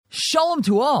Shalom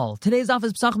to all! Today's daf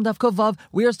is Pesachim daf Kovav.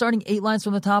 We are starting 8 lines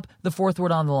from the top, the 4th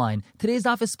word on the line. Today's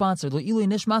daf is sponsored. Le'ilui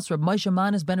nishmas Reb Moshe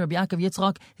Manis ben Reb Yaakov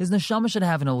Yitzchak. His neshama should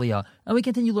have an aliyah. And we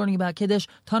continue learning about Kiddush.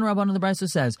 Tan Rabban in the Brisa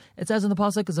says, it says in the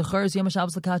pasuk, Zechar es Yom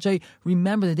HaShabbos l'kachay,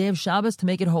 remember the day of Shabbos to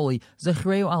make it holy.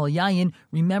 Zechreu al yayin,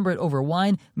 remember it over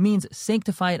wine, means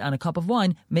sanctify it on a cup of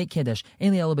wine, make Kiddush.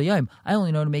 Ein li ela b'yom, I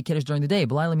only know to make Kiddush during the day.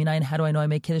 B'layla minayin, how do I know I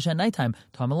make Kiddush at nighttime?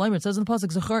 Tam Elomer, it says in the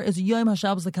pasuk, Zechar es Yom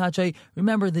HaShabbos l'kachay,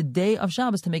 remember the day of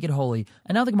Shabbos to make it holy.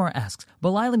 And now the Gemara asks,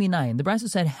 B'layla minayin, the Brisa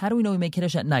said, how do we know we make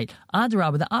Kiddush at night?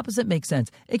 Adrabah, the opposite makes sense.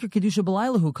 Iker Kiddusha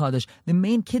b'layla hu Kaddish, the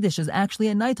main Kiddush is actually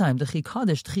at nighttime. The Chi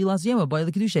Kaddish, Tchilas Yoma,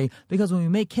 b'layla Kiddushay, because when we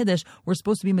make Kiddush, we're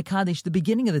supposed to be Mekadesh the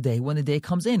beginning of the day, when the day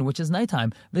comes in, which is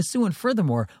nighttime. Vesu, and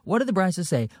furthermore, what did the Brisa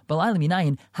say? B'layla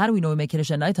minayin, how do we know we make Kiddush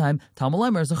at nighttime? Talmud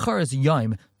Lemer, Zechar is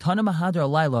Yom. Tana Mahadra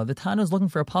Laila, the Tana is looking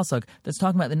for a pasuk that's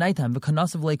talking about the nighttime,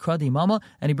 v'kanasav le'kradi mama,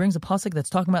 and he brings a pasuk that's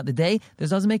talking about the day.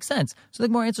 This doesn't make sense. So the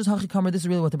Gemara answers Hachikamer. This is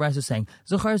really what the Brisa is saying.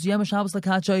 Zechar is Yom HaShabbos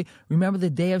l'kachay, remember the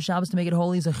day of Shabbos to make it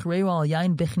holy. Zechreu al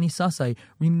yain bichnisasai,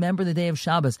 remember the day of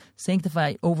Shabbos,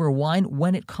 sanctify over wine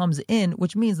when it comes in,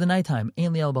 which means the nighttime.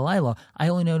 Ein li el b'layla, I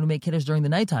only know to make Kiddush during the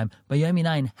nighttime. By Yom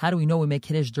Minayin, how do we know we make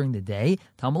Kiddush during the day?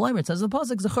 Talmud Lemer, it says in the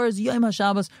pasuk, Zechar is Yom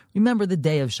HaShabbos, remember the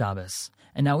day of Shabbos.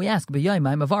 And now we ask,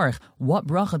 what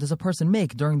bracha does a person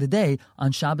make during the day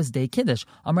on Shabbos day Kiddush?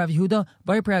 Amar Rav Yehuda,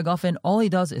 Bar Priagafen, all he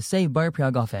does is say Bar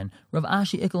Priagafen. Rav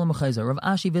Ashi Ikal Mechayzer, Rav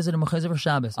Ashi visited Mechayzer for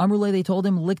Shabbos. Amrule, they told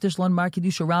him, Likdish Lan Mar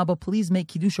Kiddusha Rabbah, please make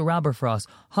Kiddusha Rabbah for us.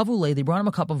 Havule, they brought him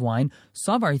a cup of wine.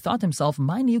 Savar, he thought to himself,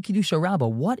 my new Kiddusha Rabbah,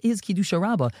 what is Kiddusha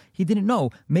Rabbah? He didn't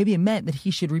know. Maybe it meant that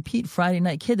he should repeat Friday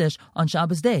night Kiddush on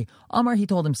Shabbos day. Amar, he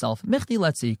told himself, Michti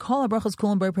Letzi, call brachas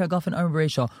kulam Bar Priagafen Amar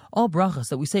Bereisha. All brachas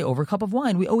that we say over a cup of wine,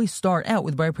 we always start out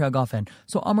with Bar Priagafen.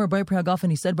 So Amar Bar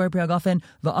Priagafen, he said Bar Priagafen,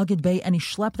 Va'agid Bey, and he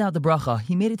schlepped out the bracha.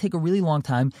 He made it take a really long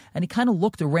time, and he kind of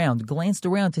looked around, glanced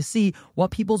around to see what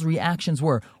people's reactions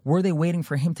were. Were they waiting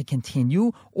for him to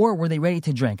continue, or were they ready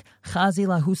to drink? Chazi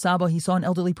lahu saba, he saw an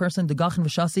elderly person, Degachin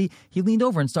v'shasi, he leaned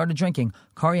over and started drinking.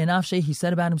 Kari anafshe, he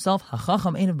said about himself,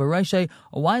 Hachacham einav baraishe,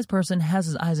 a wise person has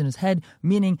his eyes in his head,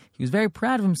 meaning he was very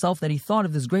proud of himself that he thought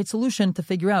of this great solution to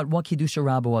figure out what Kiddusha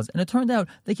Rabbah was. And it turned out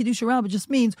that Kiddusha Rabbah just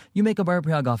means you make a Bar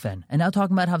Priagafen. And now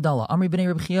talking about Havdalah, Amri b'nei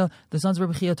Reb Chia, the sons of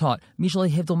Reb Chia taught,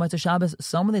 Mishalei Hivdal Mitzvah Shabbos,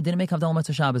 someone that didn't make Havdalah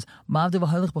Mitzvah Shabbos, Mavde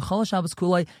v'halich b'chol Shabbos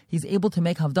kulai, he's able to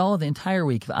make Havdalah the entire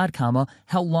week. V'ad kama,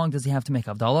 how long does he have to make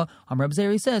Havdalah? Reb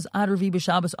Zeri says, Ad Revi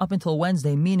b'Shabbos, up until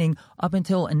Wednesday, meaning up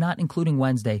until and not including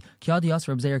Wednesday. Kiad Yas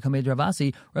Reb Zeri kamed Rav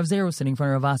Asi, Reb Zeri was sitting in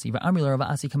front of Rav Asi, V'amri Rav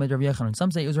Asi kamed Rav Yechanan.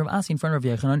 Some say it was Rav Asi in front of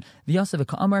Rav Yechanan. V'yasav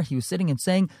ka'amar, he was sitting and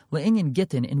saying, Le'inyan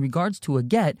gittin, in regards to a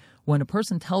get, when a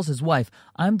person tells his wife,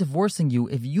 I'm divorcing you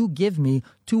if you give me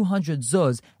 200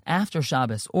 zuz after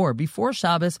Shabbos or before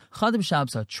Shabbos, Chadav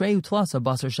Shabsa, Treu Tlasa,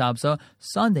 Basar Shabsa,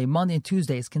 Sunday, Monday, and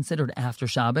Tuesday is considered after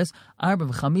Shabbos, Arba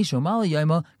v'chamisho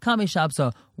Malayayma, Kame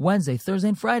Shabsa, Wednesday, Thursday,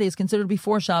 and Friday is considered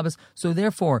before Shabbos, so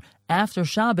therefore, after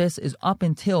Shabbos is up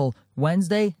until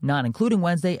Wednesday, not including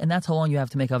Wednesday, and that's how long you have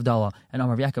to make Havdalah. And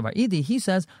Amar Yaakov Bar Idi, he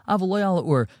says, Avaloy ala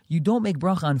ur, you don't make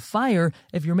bracha on fire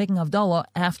if you're making Havdalah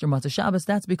after Matzah Shabbos.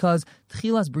 That's because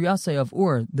Tchilas Briyasei of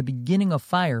Ur, the beginning of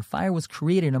fire was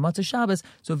created on Matzah Shabbos,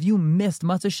 so if you missed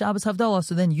Matzah Shabbos Havdalah,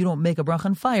 so then you don't make a bracha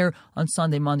on fire on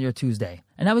Sunday, Monday, or Tuesday.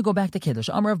 And now we go back to Kiddush.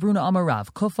 Amar Rav Bruna, Amar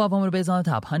Rav, Kufav Amar Beis on the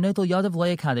top, Hanotel Yadav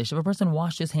Loya Kaddish. If a person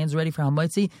washed his hands ready for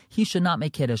Hamaitzi, he should not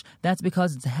make Kiddush. That's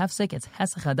because it's a hefsek, it's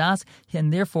hesach hadas,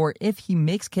 and therefore, if he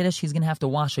makes Kiddush, he's going to have to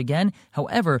wash again.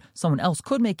 However, someone else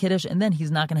could make Kiddush, and then he's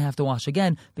not going to have to wash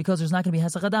again, because there's not going to be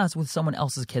hesach hadas with someone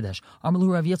else's Kiddush. Amar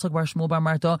Rav Yitzchak Bar Shmuel Bar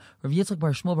Marta, Rav Yitzchak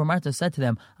Bar Shmuel Bar Marta said to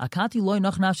them, Akati loy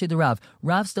noch nafshe de Rav.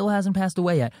 Rav still hasn't passed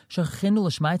away yet. Shechinu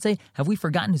l'shmaitze, have we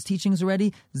forgotten his teachings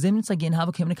already? Zimn tzagin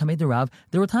havakim nekamei de Rav.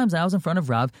 There were times I was in front of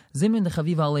Rav, Zimn the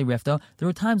chaviv alei rifta. There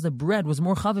were times the bread was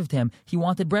more chaviv to him. He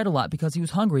wanted bread a lot because he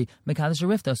was hungry. Mekadosh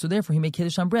rifta. So therefore he made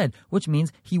Kiddush on bread, which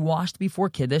means he washed before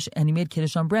Kiddush and he made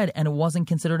Kiddush on bread, and it wasn't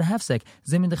considered a hefsek.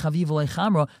 Zimn the chaviv alei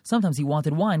chamra. Sometimes he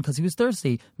wanted wine because he was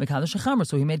thirsty. Mekadosh chamra.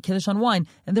 So he made Kiddush on wine,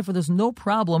 and therefore there's no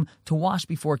problem to wash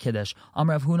before Kiddush.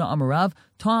 Amar Rav Huna Amar Rav,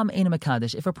 Tom Eina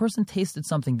Mekadosh. If a person tasted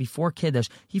something before Kiddush,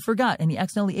 he forgot and he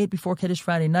accidentally ate before Kiddush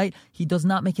Friday night, he does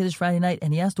not make Kiddush Friday night,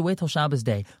 and he has to wait till Shabbos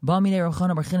day. He asked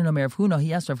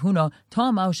Rav Huna,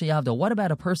 Tom Mao Sheyavdo, what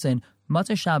about a person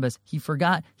Matzah Shabbos, he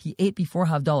forgot, he ate before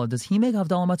Havdalah. Does he make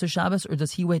Havdalah Matzah Shabbos or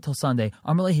does he wait till Sunday?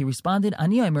 Amalei, he responded,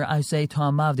 Ani Omer, I say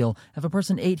Tom Mavdil. If a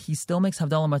person ate, he still makes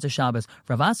Havdalah Matzah Shabbos.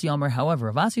 Rav Asi Omer, however,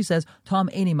 Rav Asi says Tom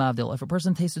Eini Mavdil. If a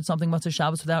person tasted something Matzah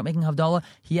Shabbos without making Havdalah,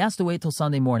 he has to wait till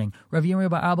Sunday morning. Rav Yirmiyah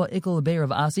bar Abba Ikol Lebei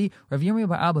Rav Asi. Rav Yirmiyah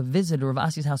bar Abba visited Rav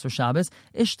Asi's house for Shabbos.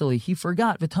 Ishtali, he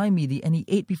forgot v'tayim midi, and he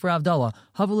ate before Havdalah.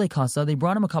 Havule Kasa, they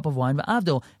brought him a cup of wine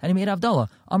v'avdil, and he made Havdalah.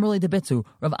 Amrle debitzu.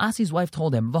 Rav Asi's wife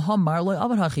told him, V'ham marloi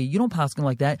avadhachi. You don't paskin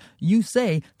like that. You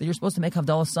say that you're supposed to make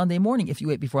Havdalah Sunday morning if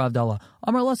you ate before Havdalah.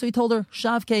 Amar, so he told her,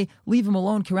 Shavke, leave him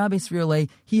alone. Kirabe Svirle,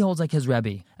 he holds like his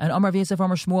Rebbe. And Amar V'yasef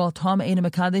Amar Shmuel, Tom Einim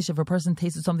Mekadesh. If a person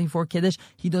tasted something before Kiddush,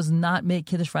 he does not make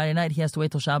Kiddush Friday night. He has to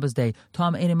wait till Shabbos day.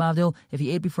 Tom Einim Avdil. If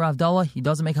he ate before Havdalah, he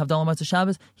doesn't make Havdalah Matzah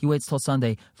Shabbos. He waits till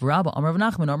Sunday. V'Rabba Amar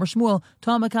V'Nachman Amar Shmuel,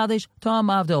 Tom Mekadesh, Tom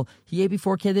Avdil. He ate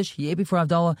before Kiddush. He ate before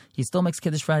Havdalah. He still makes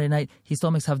Kiddush Friday night. He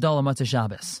still makes Havdalah Matzah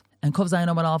Shabbos. And Kov Zayin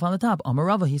Amar Aleph on the top. Amar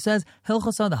Rava, he says,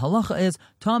 Hilchasa, the halacha is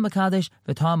Tom Mekadesh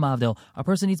v'Tom Mavdil. A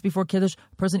person eats before Kiddush,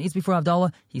 a person eats before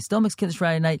Havdalah, he still makes Kiddush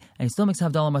Friday night, and he still makes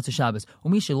Havdalah Matzah Shabbos.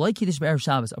 Umisha like Kiddush Be'erev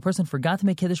Shabbos. A person forgot to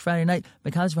make Kiddush Friday night,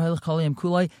 Mekadesh v'Hailach Kaliyam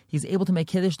Kulai, he's able to make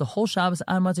Kiddush the whole Shabbos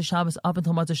on Matzah Shabbos up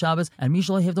until Matzah Shabbos, and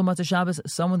Mishalai Hivdal Matzah Shabbos,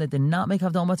 someone that did not make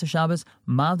Havdalah Matzah Shabbos,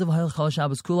 Mavdil v'Hailach Kaliyam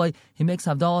Shabbos Kulai, he makes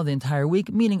Havdalah the entire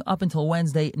week, meaning up until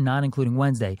Wednesday, not including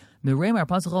Wednesday. Miremar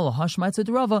Pasachol Hashmaitza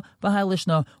de Rava B'Hai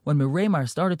Lishna. When Miremar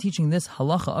started teaching this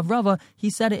halacha of Rava,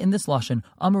 he said it in this lashon.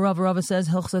 Amar Rava says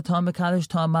Hilchsa Tom Mekadesh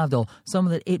Tom Mavdil.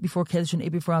 Someone that ate before Kiddush and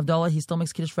ate before Havdalah, he still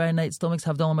makes Kiddush Friday night, still makes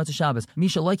Havdalah Matzah Shabbos.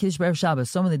 Misha like Kiddush Be'erev Shabbos.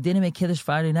 Someone that didn't make Kiddush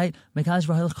Friday night, Mekadesh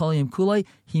v'Hailach Kaliyam Kulai,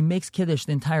 he makes Kiddush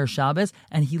the entire Shabbos,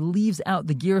 and he leaves out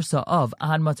the girsa of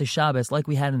Ad Matzah Shabbos like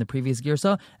we had in the previous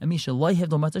girsa. And Misha like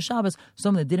Hivdal Matzah Shabbos.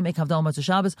 Someone that didn't make Havdalah Matzah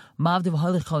Shabbos, Mavdil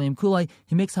v'Hailach Kaliyam Kulai,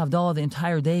 he makes Havdalah the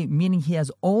entire day, meaning he has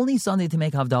only Sunday to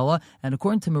make Havdalah, and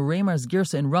according to Meremar's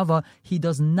Girsa and Rava, he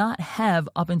does not have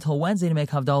up until Wednesday to make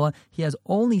Havdalah. He has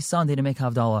only Sunday to make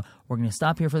Havdalah. We're going to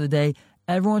stop here for the day.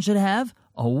 Everyone should have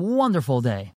a wonderful day.